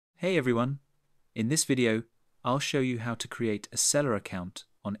Hey everyone! In this video, I'll show you how to create a seller account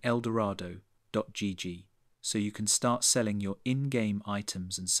on Eldorado.gg so you can start selling your in-game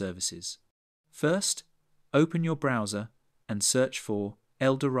items and services. First, open your browser and search for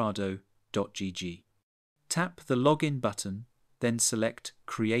Eldorado.gg. Tap the Login button, then select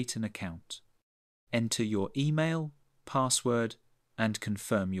Create an Account. Enter your email, password, and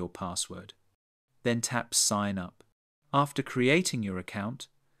confirm your password. Then tap Sign Up. After creating your account,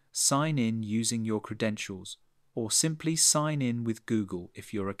 sign in using your credentials, or simply sign in with Google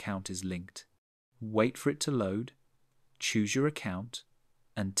if your account is linked. Wait for it to load, choose your account,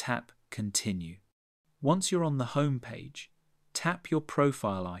 and tap Continue. Once you're on the home page, tap your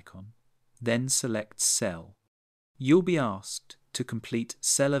profile icon, then select Sell. You'll be asked to complete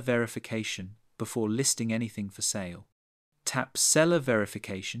seller verification before listing anything for sale. Tap Seller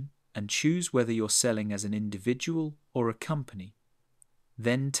Verification and choose whether you're selling as an individual or a company.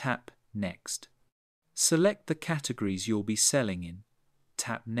 Then tap Next. Select the categories you'll be selling in.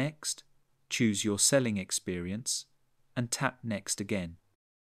 Tap Next, choose your selling experience, and tap Next again.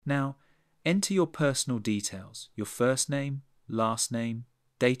 Now, enter your personal details, your first name, last name,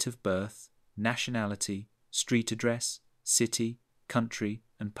 date of birth, nationality, street address, city, country,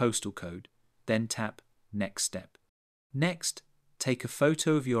 and postal code. Then tap Next Step. Next, take a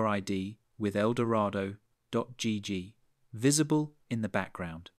photo of your ID with Eldorado.gg visible in the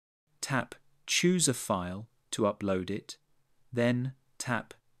background. Tap Choose a file to upload it, then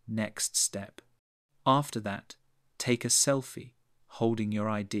tap Next Step. After that, take a selfie holding your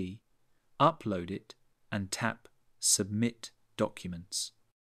ID, upload it, and tap Submit Documents.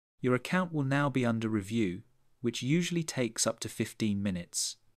 Your account will now be under review, which usually takes up to 15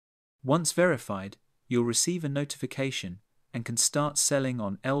 minutes. Once verified, you'll receive a notification and can start selling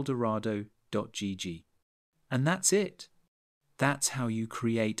on Eldorado.gg. And that's it. That's how you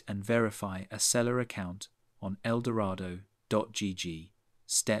create and verify a seller account on Eldorado.gg,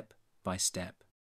 step by step.